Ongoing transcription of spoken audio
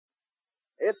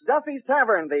It's Duffy's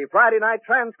Tavern, the Friday night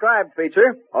transcribed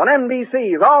feature on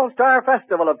NBC's All-Star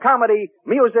Festival of Comedy,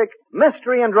 Music,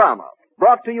 Mystery, and Drama.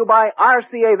 Brought to you by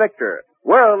RCA Victor,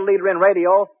 world leader in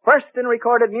radio, first in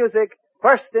recorded music,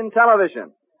 first in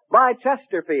television. By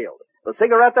Chesterfield, the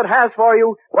cigarette that has for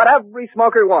you what every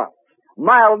smoker wants.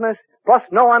 Mildness plus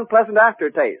no unpleasant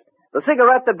aftertaste. The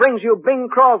cigarette that brings you Bing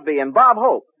Crosby and Bob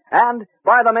Hope. And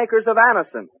by the makers of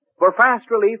Anacin, for fast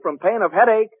relief from pain of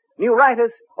headache,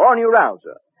 neuritis, or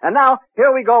neuralgia. And now,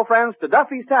 here we go, friends, to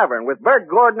Duffy's Tavern with Bert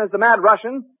Gordon as the Mad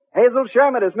Russian, Hazel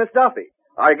Sherman as Miss Duffy,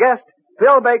 our guest,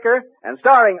 Phil Baker, and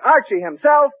starring Archie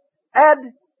himself, Ed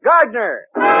Gardner.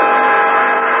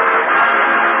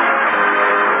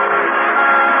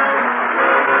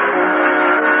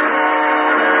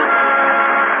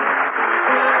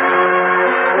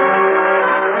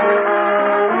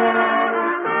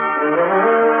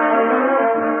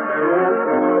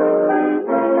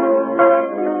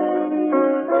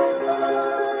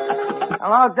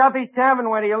 Hello, Duffy's Tavern,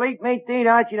 where the elite meet to eat.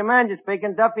 Archie the manager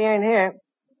speaking. Duffy ain't here.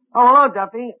 Oh, hello,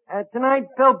 Duffy. Tonight,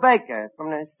 Phil Baker from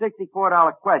the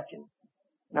 $64 question.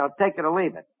 No, take it or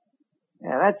leave it.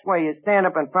 Yeah, that's where you stand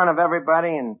up in front of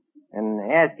everybody and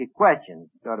ask you questions.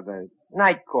 Sort of a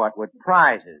night court with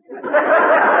prizes.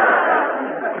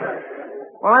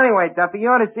 Well, anyway, Duffy, you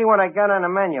ought to see what I got on the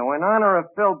menu. In honor of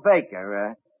Phil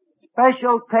Baker,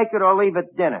 special take it or leave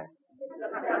it dinner.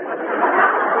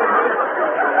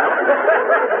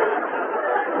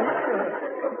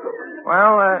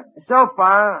 Well, so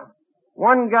far,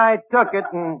 one guy took it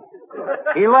and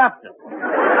he left it.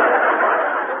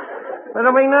 But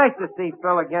it'll be nice to see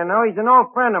Phil again, though. He's an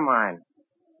old friend of mine.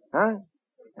 Huh?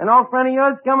 An old friend of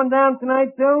yours coming down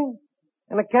tonight, too?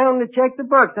 An accountant to check the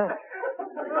books, huh?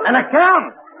 An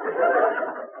accountant?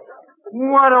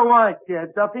 What do I care,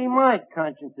 Duffy? My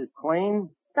conscience is clean.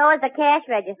 So is the cash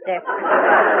register.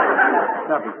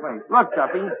 Duffy, please. Look,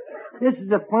 Duffy, this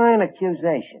is a fine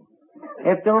accusation.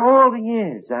 After all the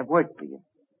years I've worked for you,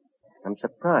 I'm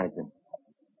surprised. In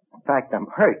fact, I'm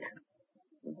hurt.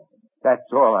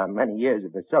 That's all our many years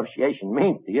of association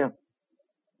means to you.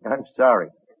 I'm sorry.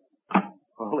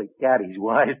 Holy cat, he's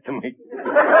wise to me.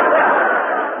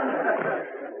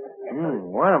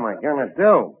 What am I gonna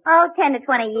do? Oh, 10 to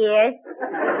 20 years.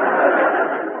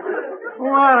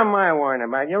 What am I worrying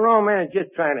about? Your old man is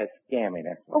just trying to scare me.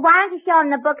 Well, why don't you show him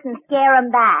the books and scare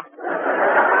him back?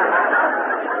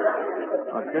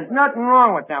 Look, there's nothing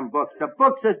wrong with them books. The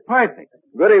books is perfect.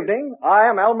 Good evening. I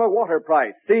am Elmer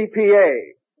Waterprice,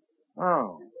 CPA.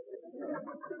 Oh.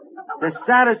 The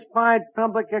satisfied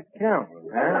public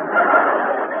accountant,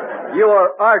 huh?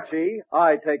 You're Archie,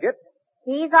 I take it.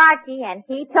 He's Archie, and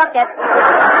he took it.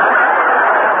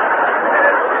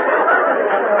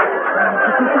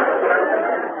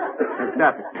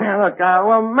 Look,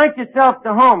 well, make yourself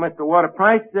to home, Mr.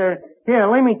 Waterprice. Here,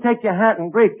 let me take your hat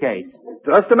and briefcase.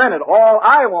 Just a minute. All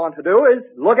I want to do is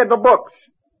look at the books.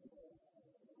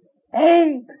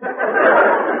 Hey!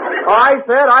 I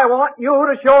said I want you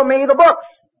to show me the books.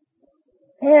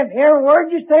 Can't hear a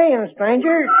word you're saying,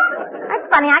 stranger. That's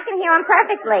funny. I can hear him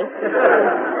perfectly.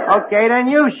 Okay, then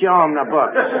you show him the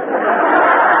books.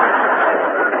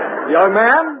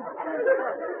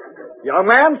 Young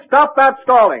man, stop that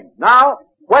stalling. Now,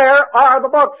 where are the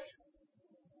books?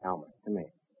 Elmer, come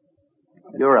here.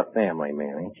 You're a family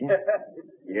man, ain't you?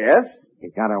 Yes. You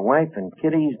got a wife and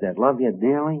kiddies that love you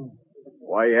dearly?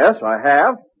 Why, yes, I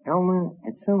have. Elmer,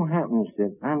 it so happens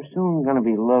that I'm soon going to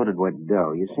be loaded with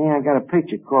dough. You see, I got a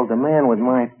picture called The Man with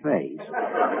My Face.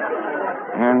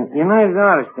 And United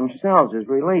Artists themselves is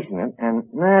releasing it, and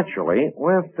naturally,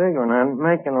 we're figuring on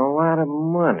making a lot of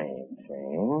money,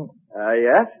 see?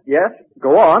 Yes.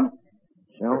 Go on.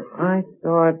 So I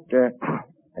thought,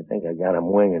 I think I got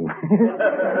him winging.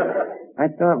 I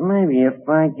thought maybe if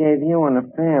I gave you and the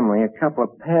family a couple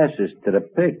of passes to the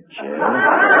picture.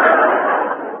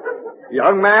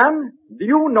 Young man, do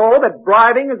you know that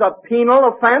bribing is a penal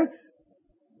offense?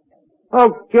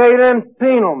 Okay, then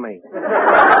penal me.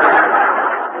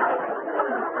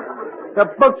 The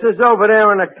books is over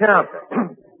there in the counter.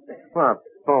 What a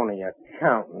phony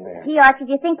accountant there. Gee, Archie,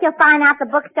 do you think you'll find out the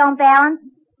books don't balance?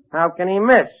 How can he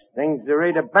miss? Things are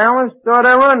either balanced or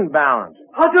they're unbalanced.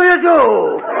 How do you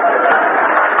do?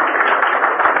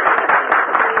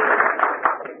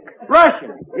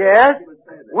 Russian. Yes?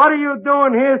 What are you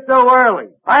doing here so early?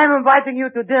 I am inviting you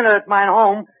to dinner at my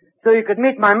home so you could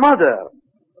meet my mother.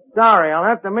 Sorry, I'll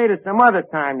have to meet her some other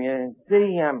time. You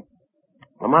see, I'm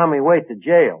on my way to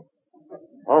jail.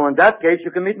 Oh, in that case,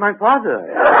 you can meet my father.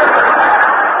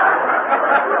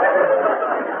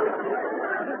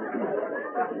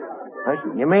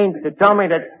 You mean to tell me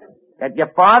that That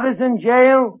your father's in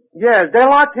jail? Yes, they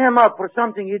locked him up for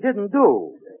something he didn't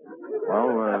do.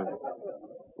 Well,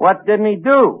 what didn't he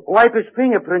do? Wipe his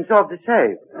fingerprints off the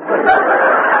safe.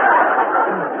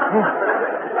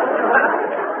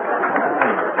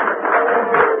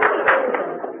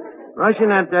 Russian,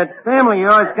 that family of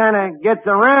yours kind of gets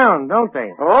around, don't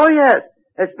they? Oh, yes.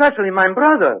 Especially my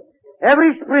brother.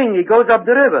 Every spring he goes up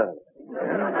the river.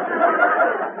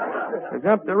 Goes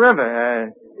up the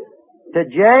river, to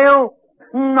jail?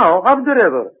 No, up the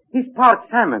river. He's part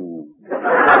salmon.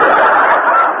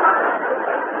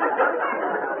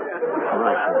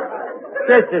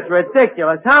 This is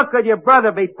ridiculous. How could your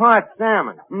brother be part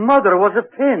salmon? Mother was a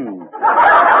pin.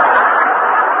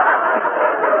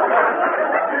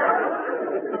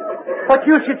 But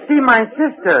you should see my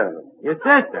sister. Your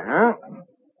sister, huh?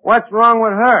 What's wrong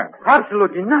with her?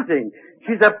 Absolutely nothing.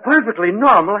 She's a perfectly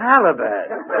normal halibut.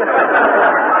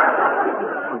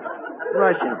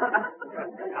 Russian.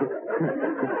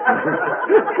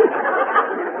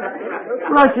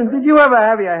 Russian, did you ever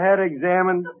have your head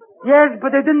examined? Yes,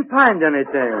 but they didn't find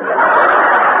anything.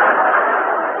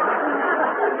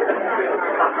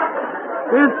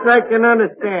 This I can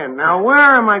understand. Now,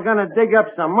 where am I going to dig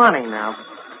up some money now?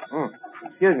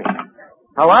 Excuse me.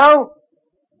 Hello?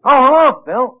 Oh, hello,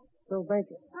 Phil. Phil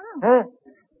Baker. Oh. Huh?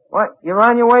 What, you're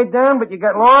on your way down, but you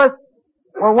got lost?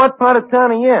 Well, what part of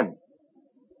town are you in?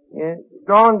 You're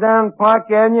going down Park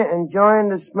Avenue, enjoying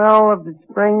the smell of the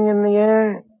spring in the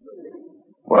air?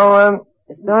 Well,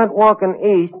 start walking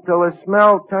east till the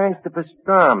smell turns to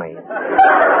pastrami.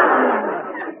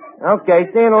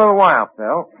 Okay, see you in a little while,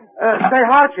 Phil. Say,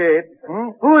 Archie,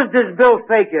 who is this Bill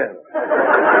Faker?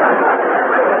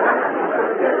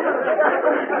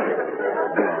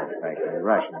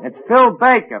 Russian. It's Phil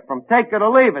Baker from Take It or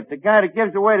Leave It, the guy that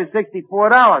gives away the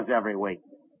 $64 every week.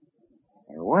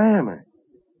 Hey, wait a minute.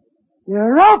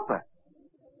 Europa!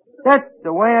 That's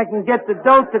the way I can get the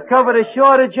dough to cover the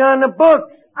shortage on the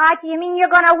books. Archie, you mean you're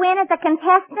going to win as a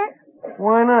contestant?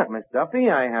 Why not, Miss Duffy?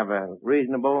 I have a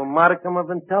reasonable modicum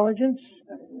of intelligence.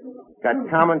 Got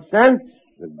common sense,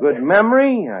 a good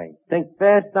memory. I think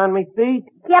fast on my feet.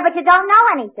 Yeah, but you don't know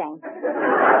anything.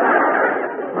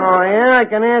 Oh, yeah? I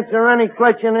can answer any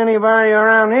question anybody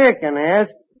around here can ask.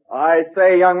 I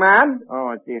say, young man.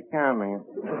 Oh, it's the accountant.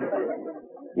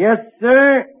 Yes,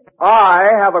 sir? I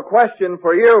have a question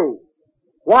for you.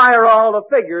 Why are all the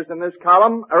figures in this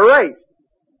column erased?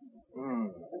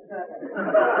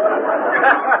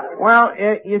 Well,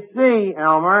 you see,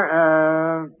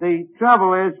 Elmer, the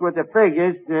trouble is with the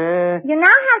figures, You now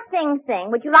have Sing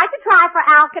Sing. Would you like to try for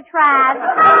Alcatraz?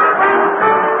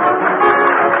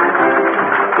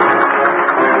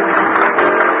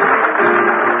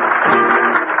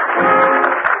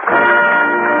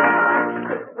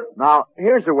 Now,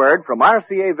 here's a word from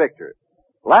RCA Victor.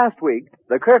 Last week,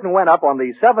 the curtain went up on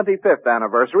the 75th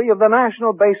anniversary of the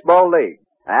National Baseball League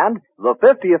and the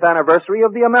 50th anniversary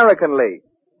of the American League.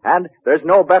 And there's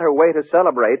no better way to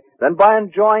celebrate than by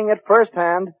enjoying at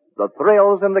firsthand the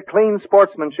thrills and the clean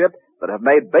sportsmanship that have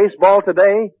made baseball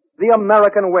today the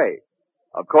American way.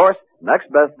 Of course,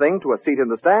 next best thing to a seat in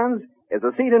the stands is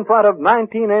a seat in front of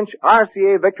 19-inch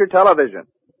RCA Victor television.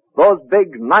 Those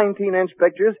big 19-inch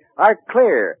pictures are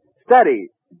clear, steady,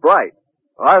 bright.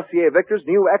 RCA Victor's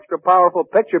new extra powerful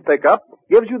picture pickup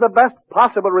gives you the best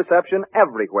possible reception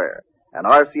everywhere. And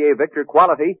RCA Victor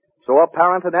quality, so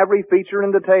apparent in every feature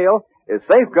and detail, is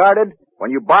safeguarded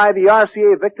when you buy the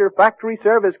RCA Victor factory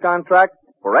service contract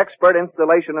for expert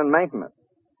installation and maintenance.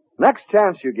 Next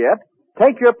chance you get,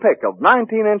 take your pick of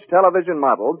 19-inch television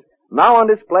models now on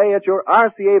display at your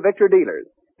RCA Victor dealers.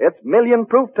 It's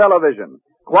million-proof television,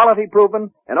 quality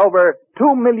proven in over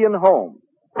 2 million homes.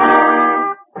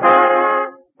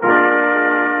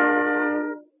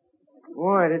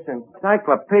 Boy, this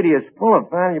encyclopedia is full of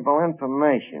valuable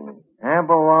information.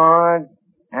 Abelard,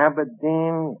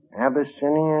 Aberdeen,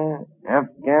 Abyssinia,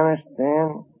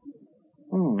 Afghanistan.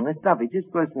 Let's stop it.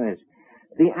 Just listen to this.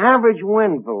 The average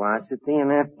wind velocity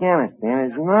in Afghanistan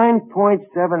is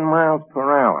 9.7 miles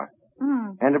per hour.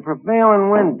 And the prevailing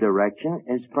wind direction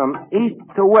is from east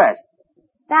to west.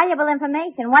 Valuable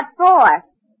information. What for?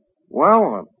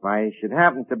 Well, if I should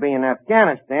happen to be in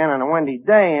Afghanistan on a windy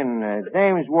day and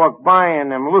dames walk by in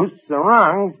them loose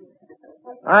sarongs,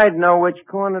 I'd know which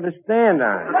corner to stand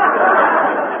on.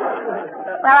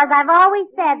 Well, as I've always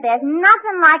said, there's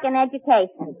nothing like an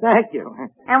education. Thank you.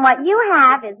 And what you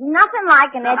have is nothing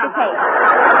like an education.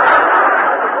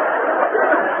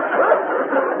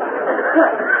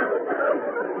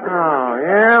 Oh,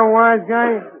 yeah, wise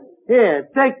guy? Here,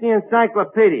 take the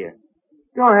encyclopedia.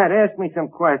 Go ahead, ask me some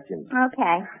questions.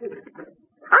 Okay.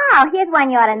 Oh, here's one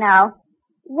you ought to know.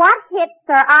 What hit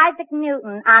Sir Isaac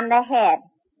Newton on the head?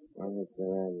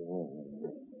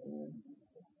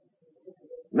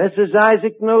 Mrs.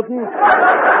 Isaac Newton?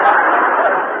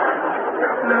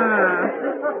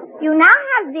 You now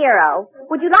have 0.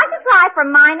 Would you like to try for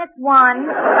 -1?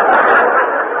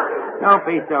 Don't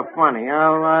be so funny.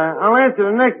 I'll answer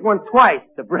the next one twice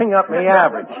to bring up my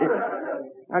average.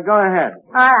 Now go ahead.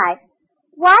 All right.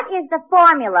 What is the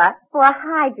formula for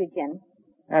hydrogen?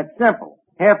 That's simple.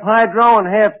 Half hydro and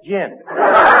half gin.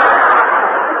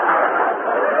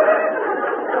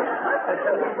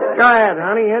 Go ahead,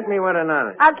 honey. Hit me with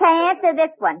another. Okay, answer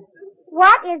this one.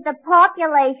 What is the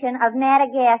population of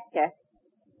Madagascar?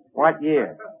 What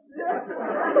year?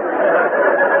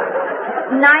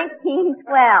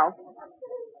 1912.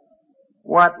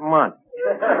 What month?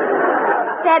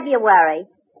 February.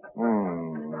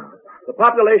 The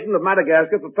population of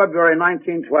Madagascar for February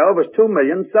 1912 was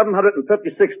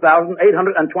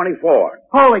 2,756,824.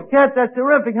 Holy cat, that's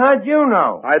terrific. How'd you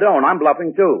know? I don't. I'm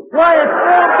bluffing, too. Why, it's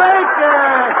Phil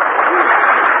Baker!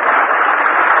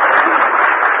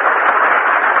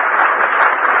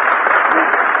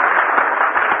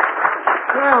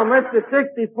 Well, Mr.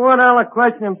 $64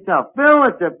 question himself. Phil,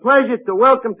 it's a pleasure to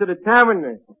welcome to the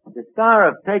tavern the star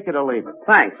of Take It or Leave It.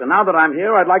 Thanks. And now that I'm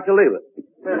here, I'd like to leave it.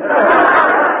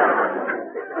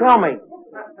 Tell me,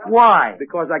 why?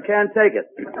 Because I can't take it.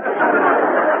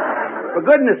 For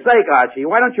goodness sake, Archie,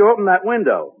 why don't you open that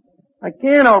window? I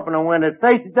can't open a window. It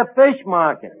faces the fish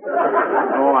market.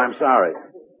 Oh, I'm sorry.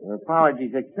 Your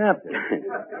apologies accepted.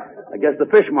 I guess the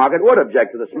fish market would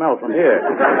object to the smell from here.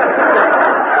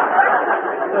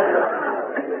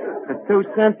 For 2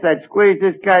 cents, I'd squeeze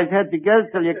this guy's head together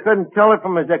till you couldn't tell it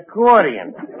from his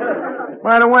accordion.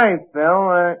 By the way,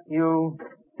 Phil, you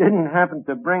didn't happen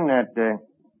to bring that thing,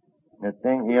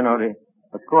 the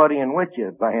accordion with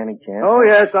you by any chance? Oh,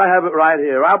 yes, I have it right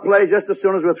here. I'll play just as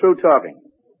soon as we're through talking.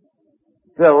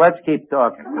 Phil, let's keep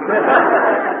talking.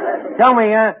 Tell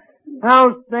me,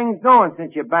 how's things going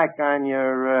since you're back on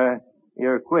your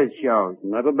quiz shows?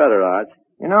 Never better, Arch.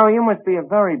 You know, you must be a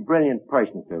very brilliant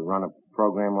person to run a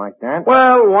program like that.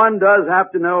 Well, one does have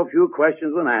to know a few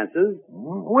questions and answers.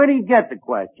 Where do you get the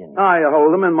questions? I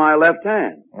hold them in my left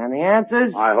hand. And the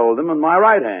answers? I hold them in my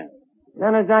right hand.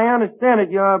 Then, as I understand it,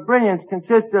 your brilliance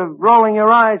consists of rolling your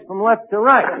eyes from left to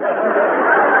right.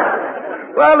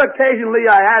 Well, occasionally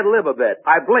I ad-lib a bit.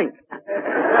 I blink.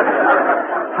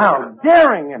 How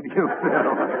daring of you,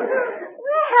 Phil.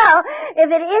 Well, if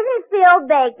it isn't Phil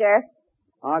Baker.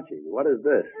 Archie, what is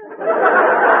this?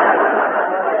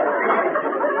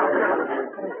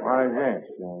 What is this?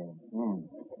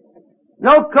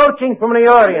 No coaching from the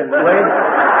audience, please.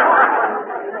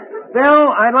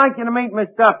 Phil, I'd like you to meet Miss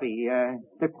Duffy.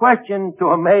 The question to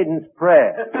a maiden's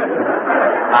prayer.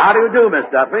 How do you do, Miss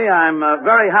Duffy? I'm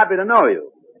very happy to know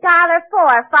you. Scholar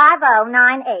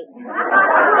 45098.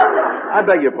 I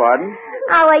beg your pardon?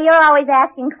 Oh, well, you're always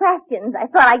asking questions. I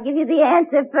thought I'd give you the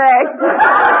answer first.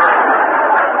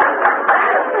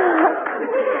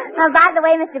 Oh, by the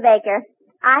way, Mr. Baker,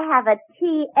 I have a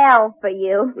TL for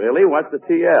you. Really? What's the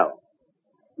TL?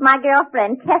 My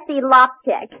girlfriend, Tessie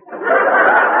Lopchick.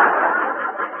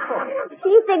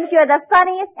 She thinks you're the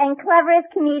funniest and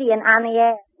cleverest comedian on the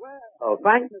air. Oh,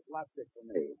 thanks, Miss Lopchick, for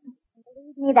me.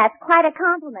 Believe me, that's quite a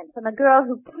compliment from a girl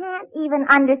who can't even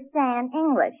understand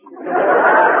English.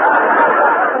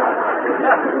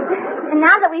 And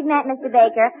now that we've met, Mr.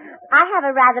 Baker, I have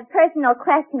a rather personal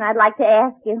question I'd like to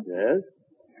ask you. Yes?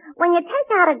 When you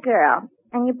take out a girl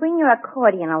and you bring your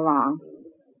accordion along,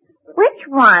 which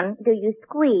one do you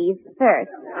squeeze first?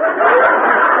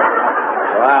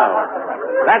 Wow.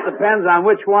 That depends on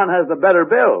which one has the better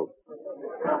build.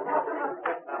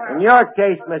 In your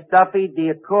case, Miss Duffy, the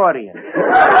accordion.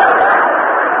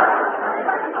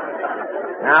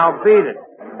 Now beat it.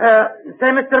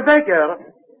 Say, Mr. Baker,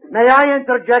 may I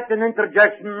interject an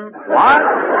interjection? What?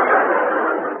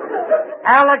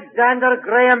 Alexander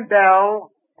Graham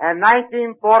Bell and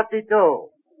 1942.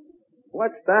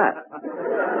 What's that?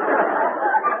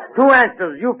 2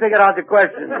 answers. You figure out the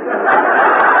question.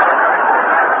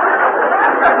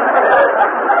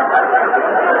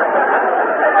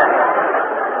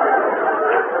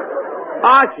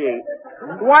 Archie,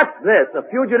 what's this? A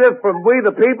fugitive from We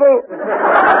the People?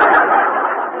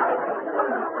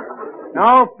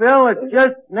 No, Phil, it's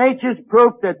just nature's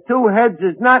proof that 2 heads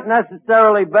is not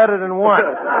necessarily better than 1.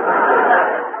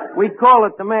 We call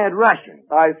it the Mad Russian.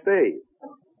 I see.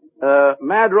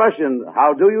 Mad Russian,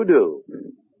 how do you do?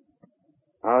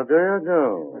 How do you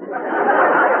do?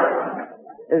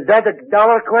 Is that a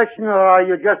dollar question, or are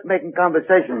you just making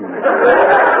conversation?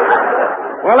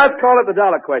 Well, let's call it the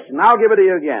dollar question. I'll give it to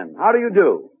you again. How do you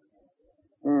do?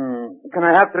 Can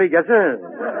I have 3 guesses?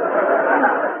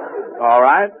 All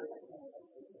right.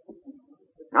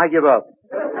 I give up.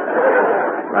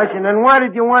 Russian, and why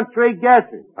did you want 3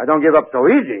 guesses? I don't give up so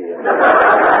easy.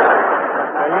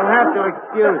 You'll have to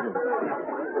excuse him.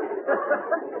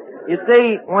 You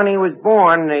see, when he was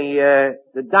born,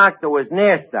 the doctor was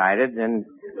nearsighted, and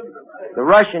the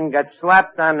Russian got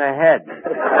slapped on the head.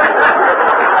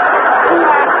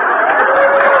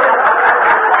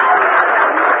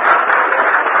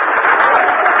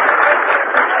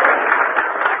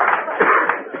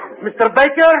 Mr.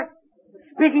 Baker,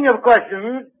 speaking of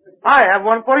questions, I have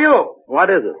one for you. What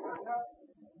is it?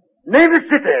 Name a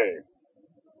city.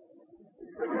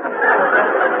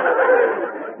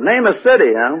 Name a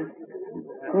city, huh?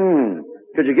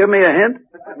 Could you give me a hint?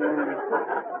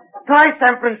 Try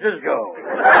San Francisco.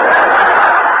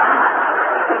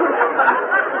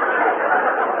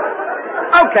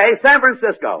 Okay, San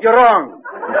Francisco. You're wrong.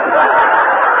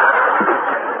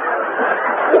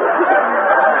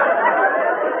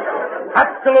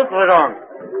 Absolutely wrong.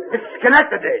 It's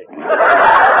Schenectady.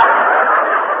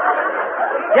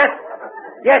 Yes.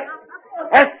 Schenectady.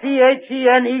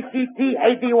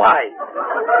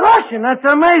 Russian, that's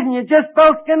amazing. You just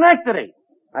spelled Schenectady.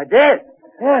 I did.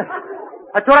 Yeah.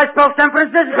 I thought I spelled San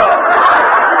Francisco.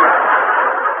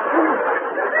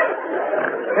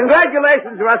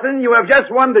 Congratulations, Rustin. You have just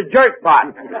won the jerk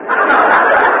pot.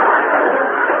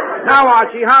 Now,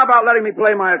 Archie, how about letting me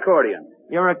play my accordion?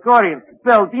 Your accordion.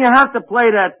 Phil, do you have to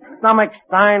play that stomach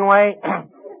Steinway?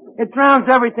 It drowns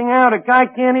everything out. A guy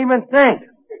can't even think.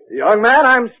 Young man,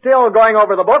 I'm still going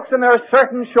over the books, and there are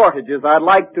certain shortages I'd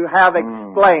like to have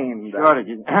explained.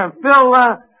 Shortages. Phil,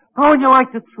 how would you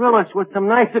like to thrill us with some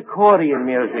nice accordion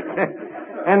music?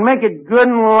 And make it good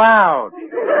and loud.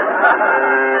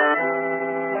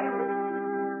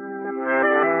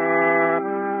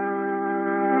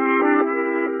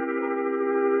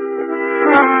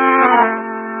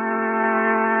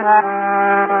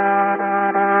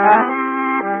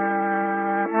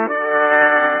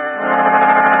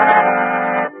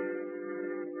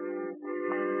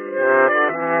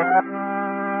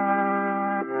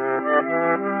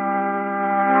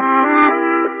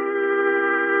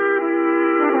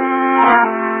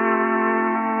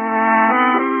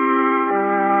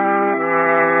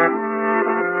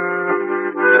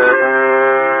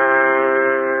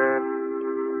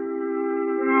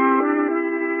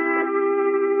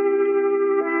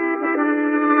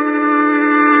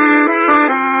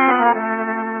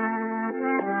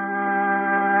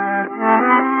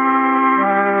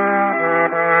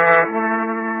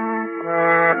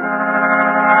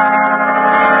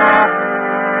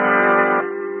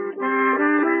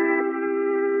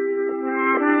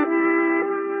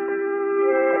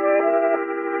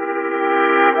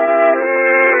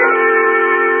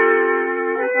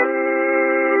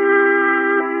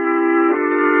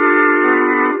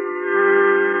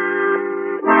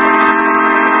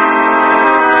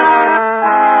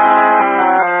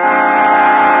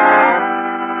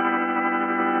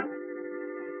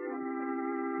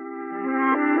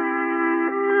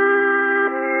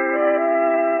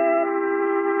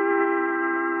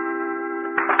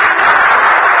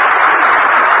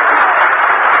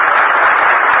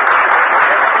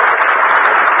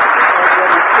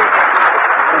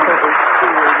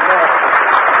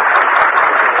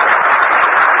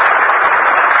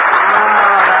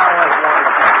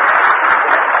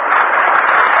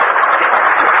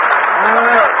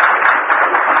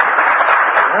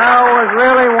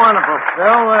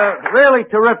 Really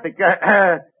terrific.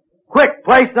 Quick,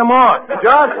 play some more.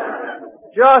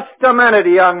 Just a minute,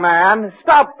 young man.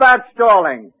 Stop that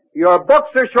stalling. Your books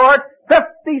are short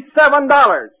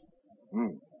 $57.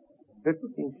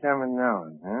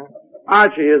 $57, huh?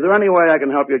 Archie, is there any way I can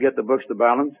help you get the books to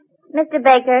balance? Mr.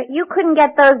 Baker, you couldn't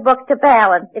get those books to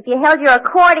balance if you held your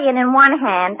accordion in one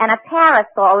hand and a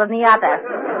parasol in the other.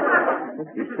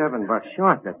 $57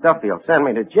 short. That Duffy will send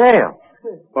me to jail.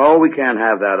 Oh, we can't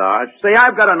have that, Arch. Say,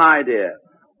 I've got an idea.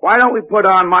 Why don't we put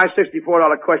on my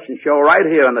 $64 question show right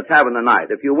here in the tavern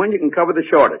tonight? If you win, you can cover the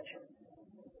shortage.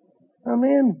 I'm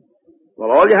in.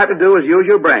 Well, all you have to do is use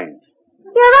your brains.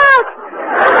 You're out.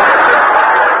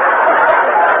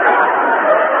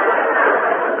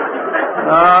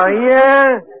 Oh,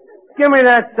 yeah? Give me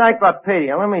that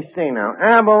encyclopedia. Let me see now.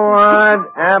 Abelard,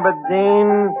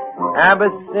 Aberdeen,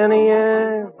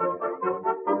 Abyssinia.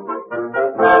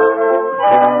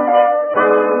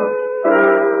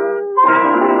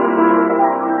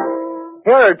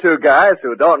 Here are two guys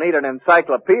who don't need an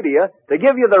encyclopedia to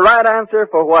give you the right answer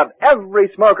for what every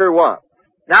smoker wants.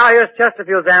 Now here's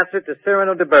Chesterfield's answer to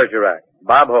Cyrano de Bergerac.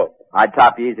 Bob Hope. I'd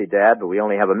top you easy, Dad, but we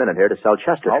only have a minute here to sell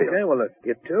Chesterfield. Okay, well, let's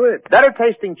get to it. Better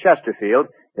Tasting Chesterfield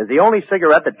is the only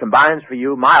cigarette that combines for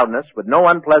you mildness with no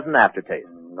unpleasant aftertaste.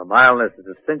 The mildness is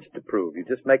a cinch to prove. You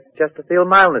just make the Chesterfield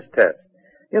mildness test.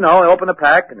 You know, open a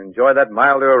pack and enjoy that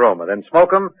milder aroma. Then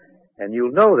smoke them, and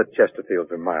you'll know that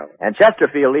Chesterfields are mild. And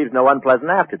Chesterfield leaves no unpleasant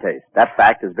aftertaste. That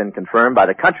fact has been confirmed by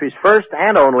the country's first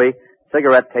and only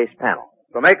cigarette taste panel.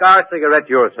 So make our cigarette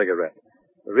your cigarette.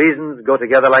 The reasons go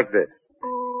together like this.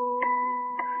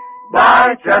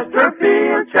 Buy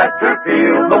Chesterfield,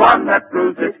 Chesterfield, the one that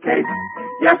proves its case.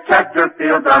 Yes,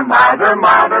 Chesterfields are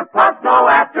milder, plus no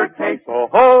aftertaste. So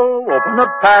ho, open the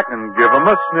pack and give 'em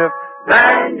a sniff.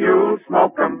 Then you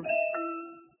smoke 'em.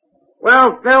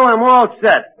 Well, Phil, I'm all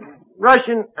set.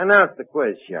 Russian, announce the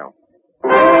quiz show.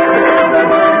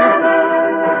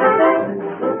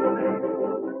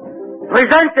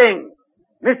 Presenting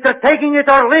Mr. Taking It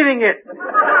or Leaving It,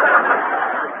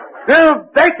 Phil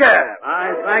Baker.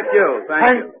 Thank you.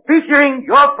 And featuring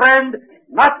your friend,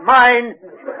 not mine,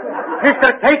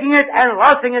 Mr. Taking It and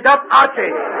Lousing It Up,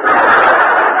 Archie.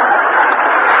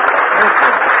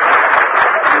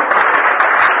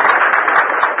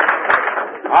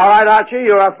 All right, Archie,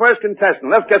 you're our first contestant.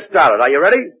 Let's get started. Are you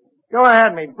ready? Go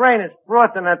ahead, me brain is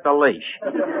frothing at the leash.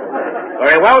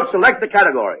 Very well. Select the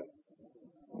category.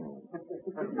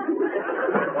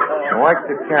 Select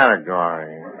the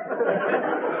category.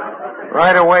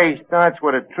 Right away he starts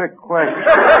with a trick question.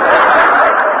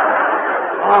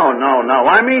 Oh, no.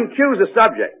 I mean, choose a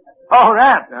subject. Oh,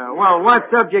 that. Well, what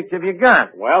subject have you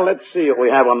got? Well, let's see what we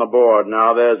have on the board.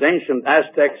 Now, there's ancient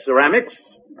Aztec ceramics,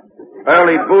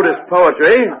 early Buddhist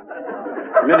poetry,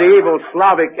 medieval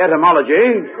Slavic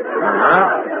etymology.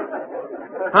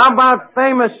 How about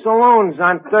famous saloons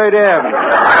on 3rd Avenue?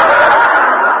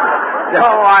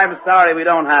 Oh, I'm sorry, we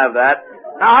don't have that.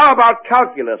 Now, how about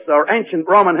calculus or ancient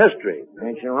Roman history?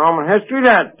 Ancient Roman history?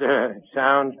 That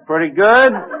sounds pretty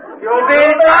good. You'll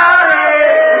be sorry.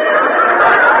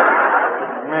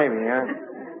 Maybe, huh?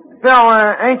 Phil,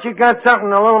 ain't you got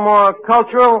something a little more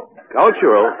cultural?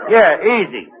 Cultural? Yeah,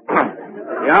 easy.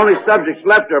 The only subjects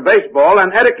left are baseball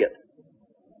and etiquette.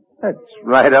 That's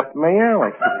right up my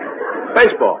alley.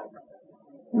 Baseball.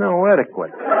 No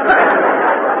etiquette.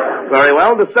 Very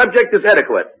well, the subject is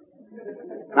etiquette.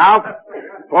 Now,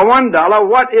 for $1,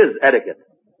 what is etiquette?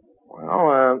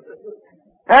 Well,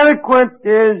 etiquette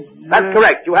is... That's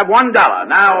correct. You have $1.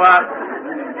 Now,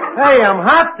 Hey, I'm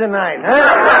hot tonight,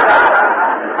 huh?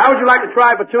 how would you like to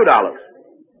try for $2?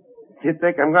 You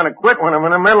think I'm gonna quit when I'm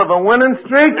in the middle of a winning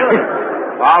streak?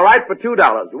 All right, for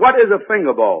 $2. What is a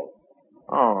finger bowl?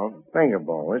 Oh, finger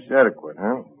bowl. It's etiquette,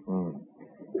 huh?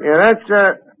 Yeah,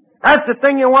 that's the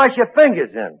thing you wash your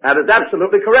fingers in. That is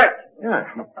absolutely correct. Yeah.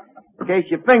 In case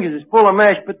your fingers is full of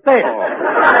mashed potatoes. Oh.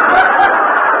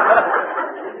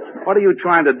 What are you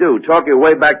trying to do? Talk your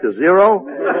way back to zero?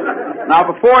 Now,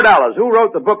 for $4, who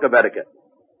wrote the book of etiquette?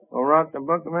 Who wrote the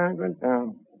book of etiquette?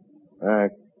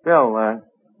 Phil,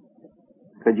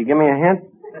 could you give me a hint?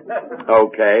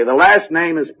 Okay, the last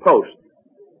name is Post.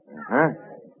 Uh-huh.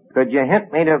 Could you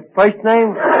hint me the first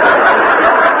name?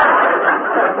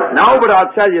 No, but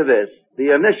I'll tell you this.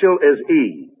 The initial is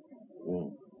E.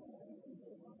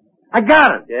 I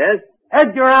got it. Yes?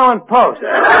 Edgar Allan Poe.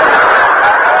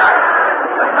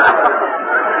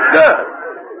 Good.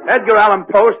 Edgar Allan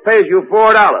Poe pays you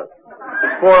 $4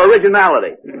 for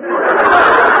originality.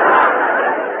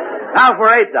 Now for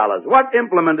 $8. What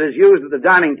implement is used at the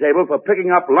dining table for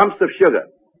picking up lumps of sugar?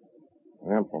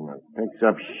 Implement picks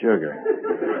up sugar.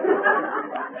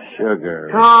 Sugar.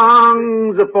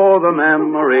 Tongues for the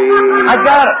memory. I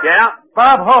got it. Yeah?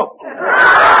 Bob Hope.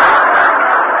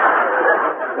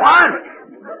 What?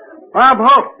 Bob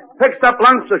Hope. Picks up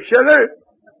lumps of sugar?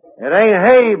 It ain't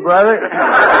hay, brother.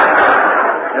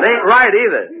 It ain't right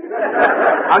either.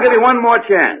 I'll give you one more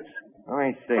chance. Let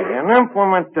me see. An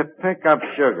implement to pick up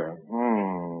sugar.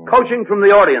 Coaching from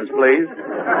the audience, please.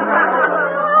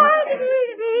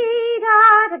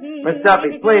 Miss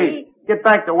Duffy, please, get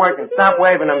back to work and stop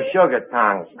waving them sugar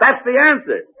tongues. That's the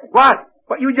answer. What?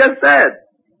 What you just said.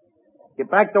 Get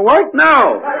back to work?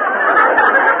 No.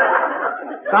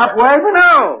 Stop waving?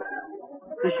 No.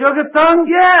 The sugar tongue?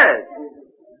 Yes.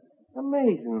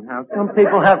 Amazing how some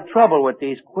people have trouble with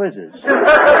these quizzes. Phil,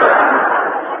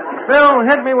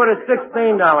 hit me with a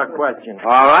 $16 question.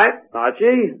 All right,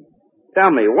 Archie.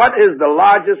 Tell me, what is the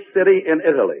largest city in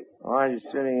Italy? Largest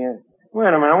city in... Wait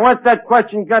a minute, what's that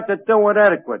question got to do with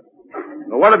etiquette?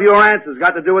 Well, what have your answers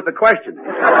got to do with the question? Go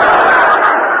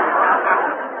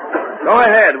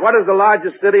ahead. What is the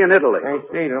largest city in Italy? I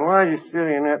see, the largest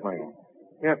city in Italy.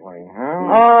 Italy, huh?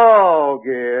 Oh,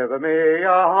 give me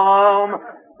a home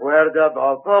Where the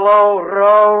buffalo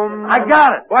roam. I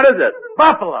got it. What is it?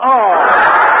 Buffalo.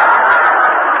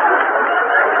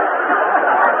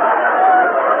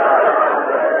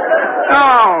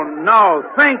 Oh, no.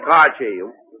 Think, Archie.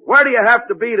 Where do you have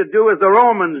to be to do as the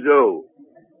Romans do?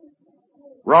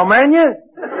 Romania?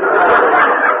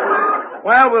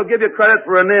 Well, we'll give you credit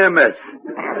for a near miss.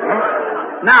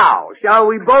 Now, shall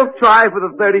we both try for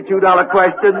the $32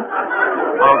 question?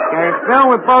 Okay, Phil,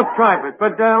 we're both trifles,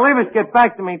 but leave us get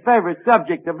back to my favorite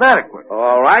subject of etiquette.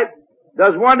 All right.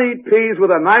 Does one eat peas with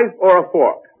a knife or a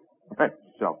fork? That's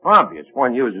self-obvious.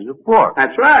 One uses a fork.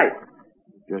 That's right.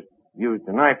 Just use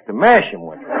the knife to mash him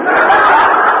with.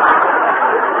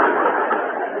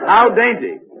 How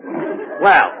dainty.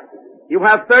 Well, you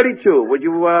have 32. Would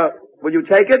you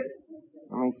take it?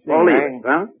 Let me see. Or leave it,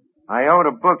 huh? I owe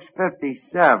the books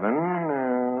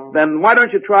 57. Then why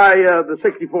don't you try the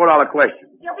 $64 question?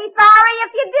 You'll be sorry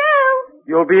if you do.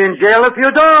 You'll be in jail if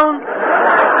you don't.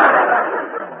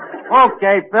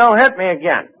 Okay, Phil, hit me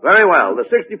again. Very well. The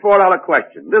 $64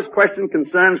 question. This question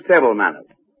concerns table manners.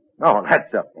 Oh,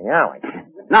 that's up the alley.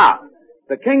 Now,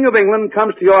 the King of England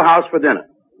comes to your house for dinner.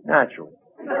 Naturally.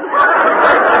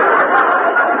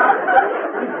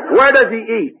 Where does he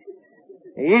eat?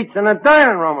 He eats in the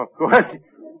dining room, of course.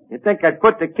 You think I'd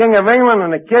put the King of England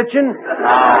in the kitchen? No.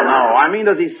 I mean,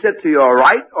 does he sit to your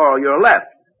right or your left?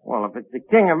 Well, if it's the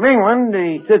King of England,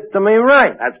 he sits to me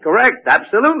right. That's correct.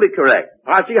 Absolutely correct.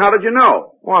 Archie, how did you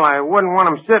know? Well, I wouldn't want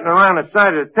him sitting around the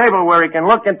side of the table where he can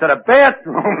look into the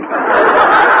bathroom.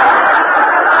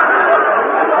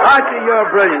 Archie, you're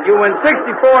brilliant. You win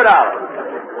 $64.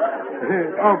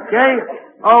 Okay.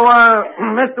 Oh,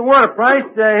 Mr.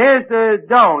 Waterprice, here's the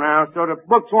dough now, so the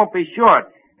books won't be short.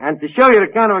 And to show you the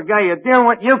kind of a guy you're dealing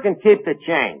with, you can keep the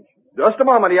change. Just a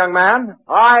moment, young man.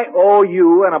 I owe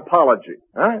you an apology.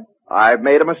 Huh? I've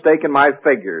made a mistake in my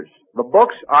figures. The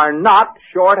books are not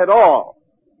short at all.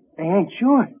 They ain't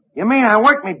short. You mean I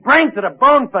worked my brain to the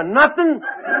bone for nothing?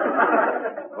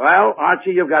 Well,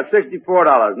 Archie, you've got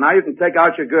 $64. Now you can take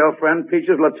out your girlfriend,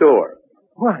 Peaches Latour.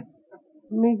 What?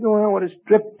 Me going out with a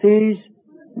striptease?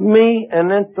 Me,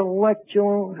 an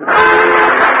intellectual?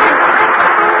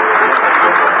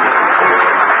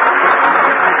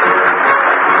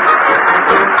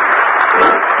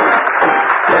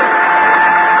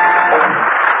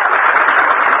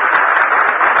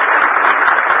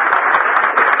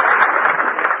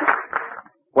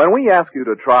 When we ask you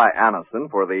to try Anacin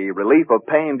for the relief of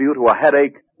pain due to a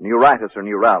headache, neuritis, or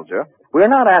neuralgia, we're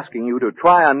not asking you to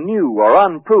try a new or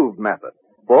unproved method.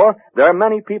 For there are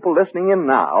many people listening in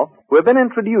now who have been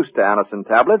introduced to Anacin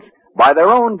tablets by their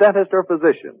own dentist or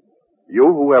physician. You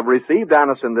who have received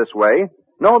Anacin this way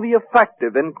know the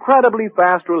effective, incredibly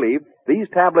fast relief these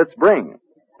tablets bring.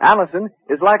 Anacin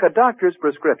is like a doctor's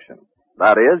prescription.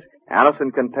 That is,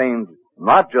 Anacin contains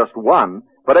not just one,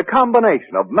 but a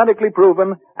combination of medically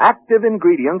proven, active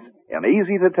ingredients in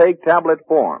easy-to-take tablet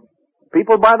form.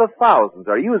 People by the thousands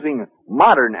are using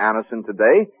modern Anacin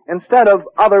today instead of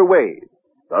other ways.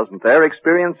 Doesn't their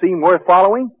experience seem worth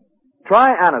following?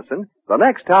 Try Anacin the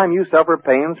next time you suffer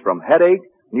pains from headache,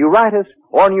 neuritis,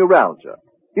 or neuralgia.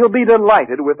 You'll be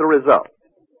delighted with the result.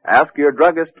 Ask your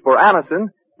druggist for Anacin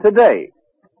today.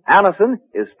 Anacin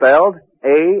is spelled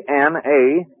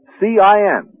A-N-A-C-I-N.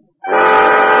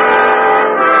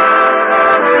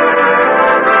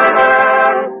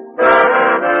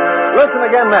 Listen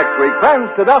again next week, friends,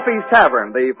 to Duffy's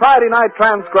Tavern, the Friday night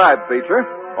transcribed feature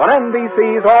on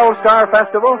NBC's All-Star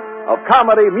Festival of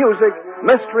Comedy, Music,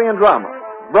 Mystery, and Drama.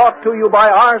 Brought to you by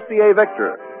RCA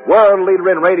Victor, world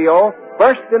leader in radio,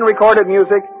 first in recorded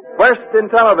music, first in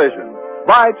television.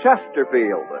 By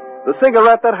Chesterfield, the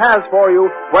cigarette that has for you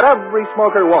what every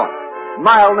smoker wants.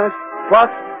 Mildness, plus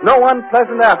no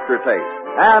unpleasant aftertaste.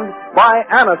 And by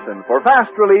Anacin for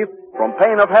fast relief from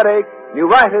pain of headache,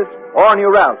 neuritis, or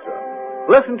neuralgia.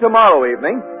 Listen tomorrow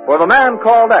evening for The Man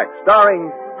Called X,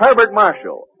 starring Herbert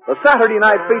Marshall, the Saturday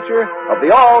night feature of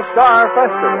the All-Star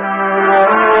Festival.